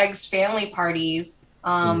to Greg's family parties,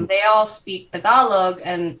 they all speak Tagalog,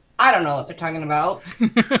 and I don't know what they're talking about.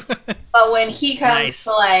 But when he comes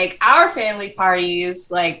to like our family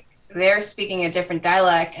parties, like they're speaking a different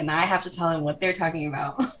dialect, and I have to tell him what they're talking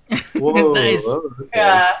about. Whoa, Nice.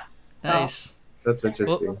 Yeah. Nice. That's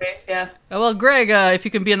interesting. Yeah. Well, Greg, if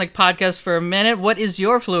you can be on the podcast for a minute, what is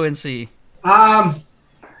your fluency? My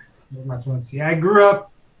fluency. I grew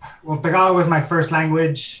up. Well, Tagalog was my first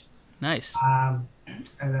language. Nice.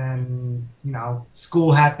 And then,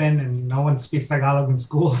 school happened and no one speaks Tagalog in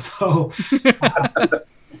school. So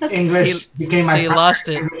English became my lost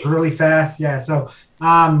it language really fast. Yeah. So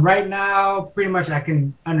right now, pretty much I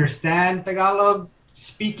can understand Tagalog.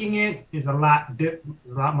 Speaking it is a lot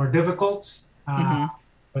more difficult.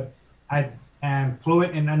 But I am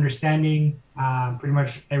fluent in understanding pretty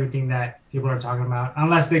much everything that people are talking about,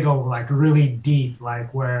 unless they go like really deep,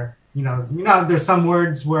 like where, there's some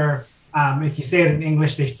words where if you say it in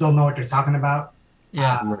English, they still know what they're talking about.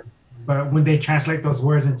 Yeah. But when they translate those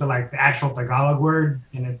words into like the actual Tagalog word,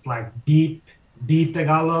 and it's like deep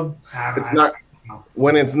Tagalog, it's not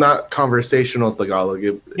when it's not conversational Tagalog.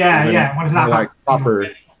 When it's not like proper.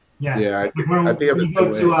 Yeah. I think when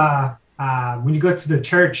you go to the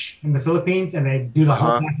church in the Philippines and they do the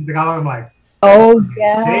whole class in Tagalog, I'm like, oh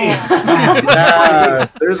yeah. Yeah,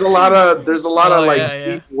 there's a lot of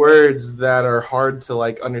deep words that are hard to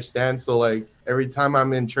like understand. So like every time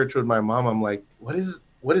I'm in church with my mom, I'm like, what does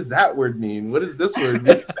that word mean? What does this word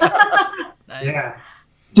mean? Nice. Yeah.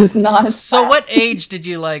 Just not. So what age did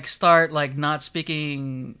you like start like not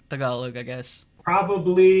speaking Tagalog, I guess?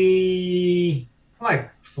 Probably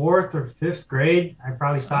like 4th or 5th grade. I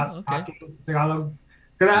probably stopped talking Tagalog.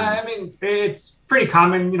 Because I mean, it's pretty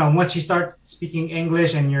common, once you start speaking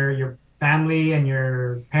English and your family and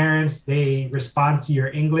your parents, they respond to your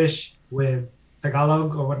English with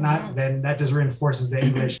Tagalog or whatnot, then that just reinforces the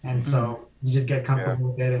English. And so you just get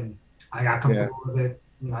comfortable with it. And I got comfortable with it,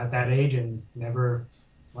 at that age and never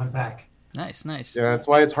went back. Nice. Yeah, that's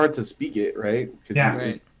why it's hard to speak it, right?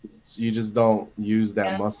 Because you just don't use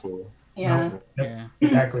that muscle. Yeah. Yeah.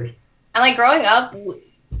 Exactly. And like growing up,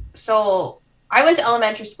 so I went to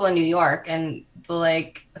elementary school in New York, and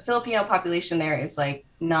the Filipino population there is like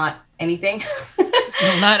not anything.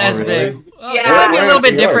 Not as really? big. Well, it might be a little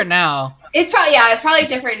bit different now. It's probably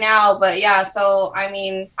different now, but yeah. So I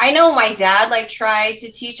mean, I know my dad like tried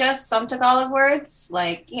to teach us some Tagalog words,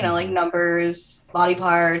 like like numbers, body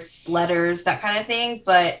parts, letters, that kind of thing.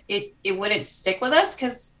 But it wouldn't stick with us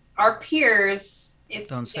because our peers.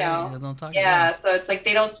 Don't talk. Yeah, so it's like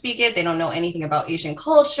they don't speak it. They don't know anything about Asian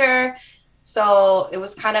culture. So it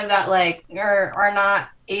was kind of that like are not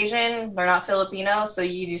Asian, they're not Filipino, so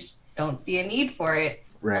you just don't see a need for it.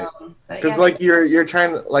 Right. Because like you're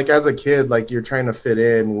trying to, like as a kid, like you're trying to fit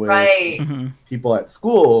in with people at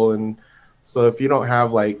school, and so if you don't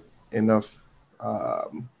have like enough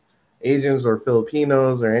Asians or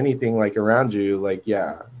Filipinos or anything like around you, like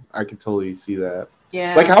I could totally see that.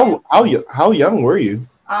 Yeah. Like how young were you?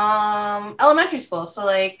 Elementary school. So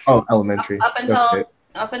like elementary.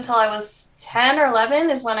 Up until I was 10 or 11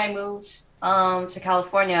 is when I moved to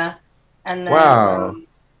California. And then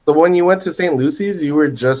So when you went to St. Lucy's, you were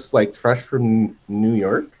just like fresh from New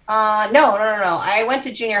York? No. I went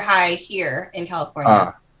to junior high here in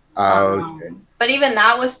California. Okay. But even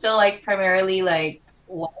that was still like primarily like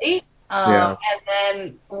white. And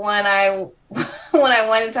then when I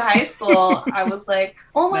went into high school, I was like,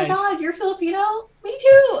 "Oh my God, you're Filipino? Me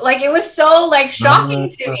too!" Like it was so like shocking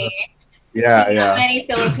to me. Yeah. Not many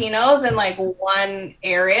Filipinos in like one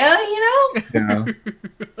area, Yeah.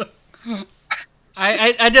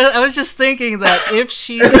 I was just thinking that if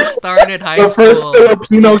she just started high school, the first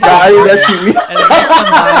Filipino guy that she meets,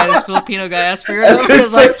 and this Filipino guy asks for your number,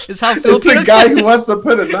 is how Filipino it's the guy who wants to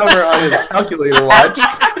put a number on his calculator watch.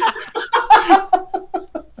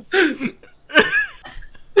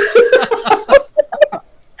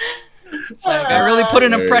 It's like, I really put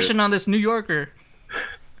an impression on this New Yorker.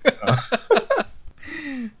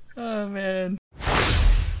 Oh man.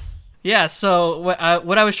 Yeah, so what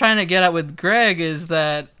I was trying to get at with Greg is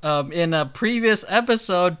that in a previous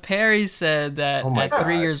episode, Perry said that at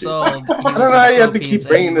 3 years old, he was I don't know how you have to keep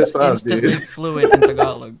bringing this up, instantly dude. fluent in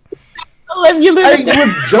Tagalog. I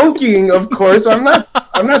was joking, of course. I'm not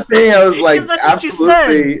saying I was like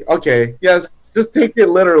absolutely okay. Yes, just take it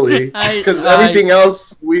literally because everything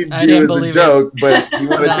else we do is a joke, but you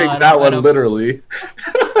want to take that one literally.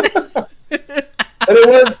 But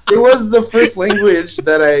it was the first language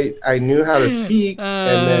that I knew how to speak,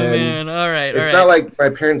 and then it's not like my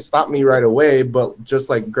parents stopped me right away, but just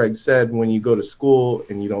like Greg said, when you go to school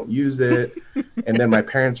and you don't use it, and then my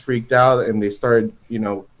parents freaked out and they started,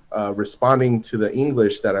 responding to the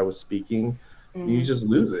English that I was speaking. you just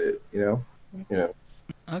lose it, you know? Yeah.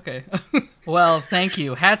 Okay. Well, thank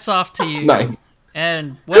you. Hats off to you. Nice.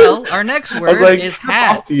 And, well, our next word is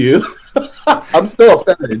hat. Off to you. I'm still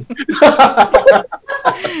offended.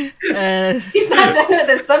 He's not done with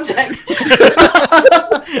this subject.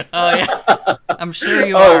 Oh, yeah. I'm sure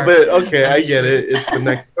you are. Oh, but okay, I get it. It's the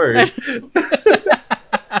next word.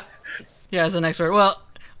 Yeah, it's the next word. Well,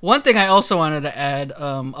 one thing I also wanted to add,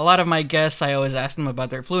 a lot of my guests, I always ask them about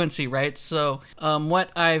their fluency, right? So what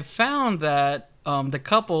I've found that the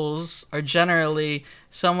couples are generally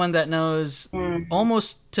someone that knows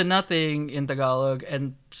almost to nothing in Tagalog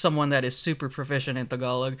and someone that is super proficient in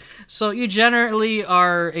Tagalog. So you generally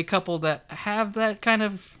are a couple that have that kind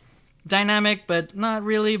of dynamic, but not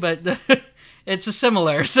really, but it's a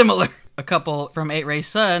similar. A couple from 8 Ray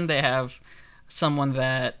Sun, they have someone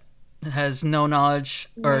that has no knowledge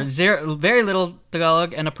or very little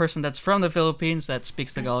Tagalog, and a person that's from the Philippines that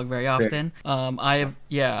speaks Tagalog very often. I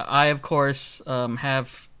of course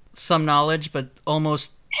have some knowledge, but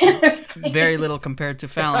almost very little compared to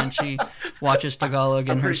Fallon. She watches Tagalog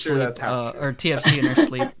in her sleep, or TFC in her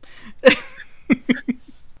sleep.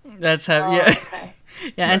 That's how. Okay.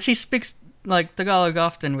 Yeah, and she speaks like Tagalog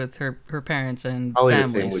often with her parents and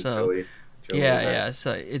family. So Joey yeah.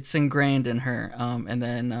 So it's ingrained in her. And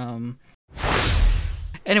then,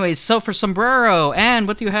 anyways, so for sombrero, and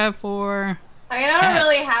what do you have for? I mean, I don't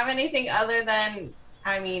really have anything other than,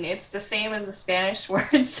 I mean, it's the same as the Spanish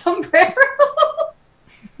word sombrero.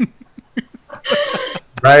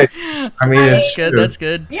 Right. I mean, it's good. True. That's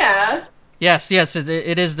good. Yeah. Yes.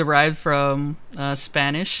 It is derived from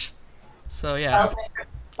Spanish. So yeah.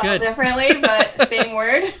 Good. Differently, but same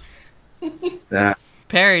word. Yeah.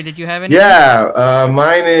 Perry, did you have any? Yeah,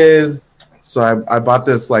 mine is. So I bought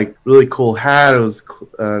this like really cool hat. It was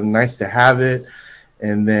nice to have it,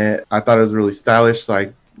 and then I thought it was really stylish, so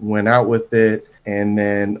I went out with it. And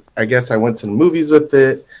then I guess I went to the movies with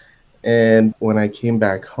it. And when I came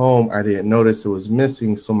back home, I didn't notice it was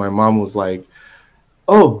missing. So my mom was like,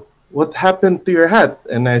 "Oh, what happened to your hat?"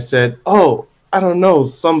 And I said, "Oh, I don't know.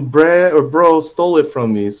 Some bro stole it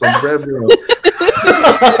from me. Some bro."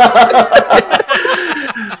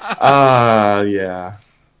 Yeah.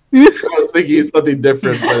 I was thinking something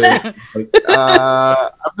different, but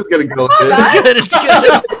I'm just gonna go with it. It's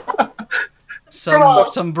good.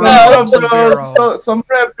 Some bro.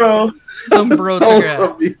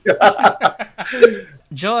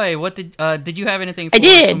 Joy, what did you have anything for I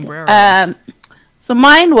did. sombrero? So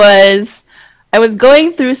mine was, I was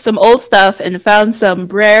going through some old stuff and found some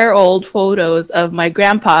rare old photos of my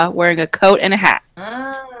grandpa wearing a coat and a hat.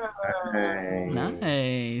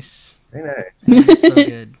 Nice. Very nice. That's so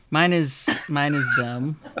good. Mine is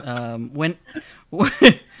dumb.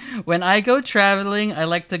 When I go traveling, I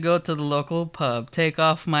like to go to the local pub, take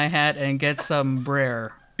off my hat, and get some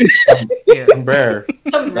brer. Some brer.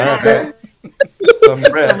 Some beer. Some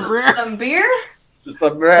brer. Some beer.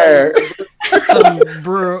 Some brer. Some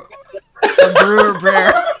brewer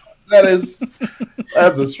brer. That's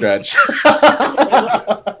a stretch.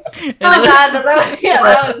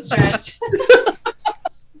 That was a stretch.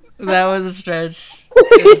 That was a stretch.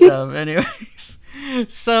 It was dumb. Anyways.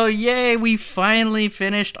 So, yay, we finally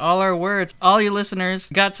finished all our words. All your listeners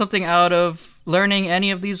got something out of learning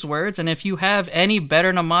any of these words. And if you have any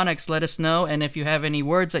better mnemonics, let us know. And if you have any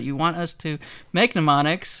words that you want us to make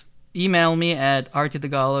mnemonics, email me at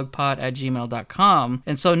rtthegalogpod@gmail.com.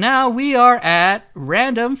 And so now we are at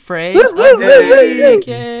Random Phrase of the Week.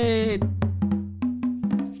 Yay!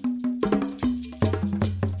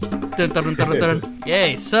 Dun, dun, dun, dun, dun.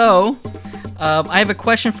 Yay! So, I have a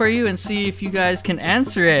question for you and see if you guys can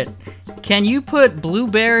answer it. Can you put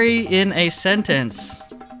blueberry in a sentence?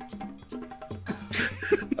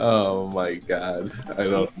 Oh my god. I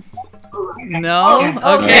don't. No?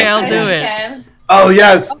 Okay, I'll do it. Oh,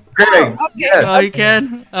 yes. Greg. Okay. Yes. Oh, you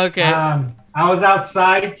can? Okay. I was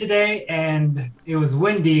outside today and it was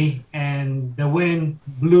windy and the wind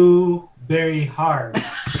blew very hard.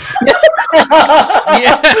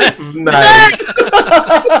 Yes. Nice.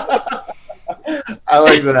 I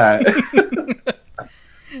like that.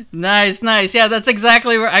 Nice. Yeah, that's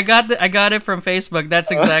exactly where I got it from Facebook.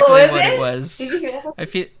 That's exactly what it was. Did you hear that? I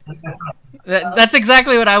feel that's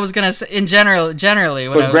exactly what I was gonna say. Generally,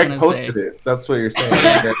 what So I was Greg gonna posted say. it. That's what you're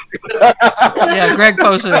saying. Yeah, Greg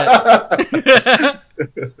posted it.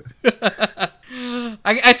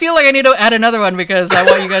 I feel like I need to add another one because I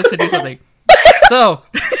want you guys to do something. So,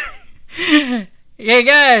 hey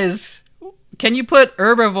guys, can you put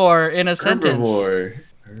herbivore in a sentence? Herbivore.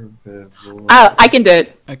 I can do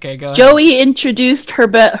it. Okay, go ahead. Joey introduced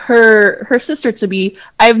her sister to me.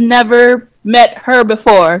 I've never met her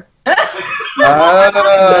before.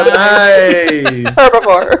 Nice.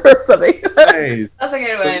 Herbivore or something. Nice. That's a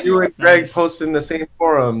good So one. you and Greg post in the same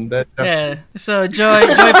forum. That Yeah. So Joy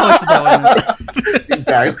posted that one.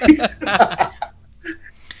 exactly.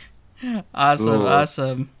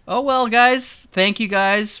 Awesome. Oh well, guys, thank you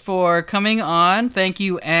guys for coming on. Thank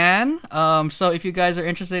you, Anne. So if you guys are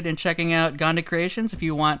interested in checking out Gandhi Creations, if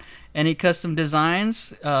you want any custom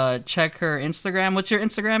designs, check her Instagram. What's your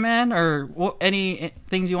Instagram, Anne? Or any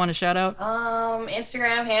things you want to shout out?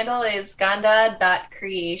 Instagram handle is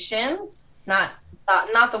ganda.creations. Not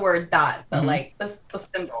the word dot, but like the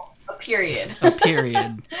symbol, a period. A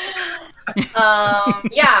period. Yeah,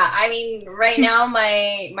 I mean, right now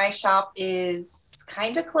my shop is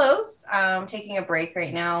kind of closed. I'm taking a break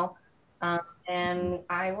right now, and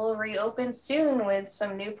I will reopen soon with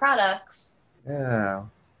some new products. Yeah.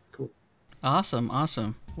 Cool.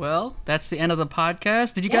 Awesome. Well, that's the end of the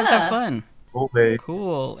podcast. Did you guys have fun?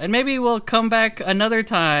 Cool. And maybe we'll come back another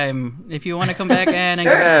time if you want to come back, Anne.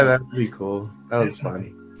 Sure. Yeah, that'd be cool. That was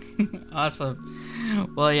fun. Awesome.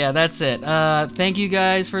 Well, yeah, that's it. Thank you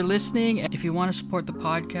guys for listening. If you want to support the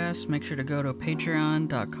podcast, make sure to go to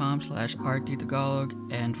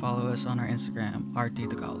patreon.com/RTTagalog and follow us on our Instagram,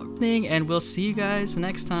 RTTagalog. And we'll see you guys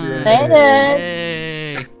next time. Later.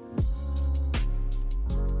 Yay.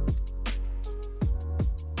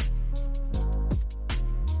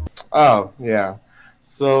 Oh, yeah.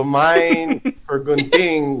 So mine for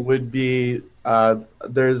Gunting would be so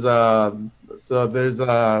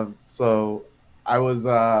I was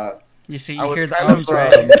You see, I you was hear the kind of, arms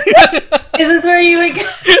rattling. Is this where you would go?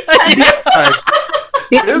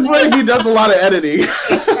 this is when he does a lot of editing.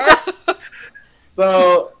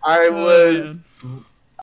 So I was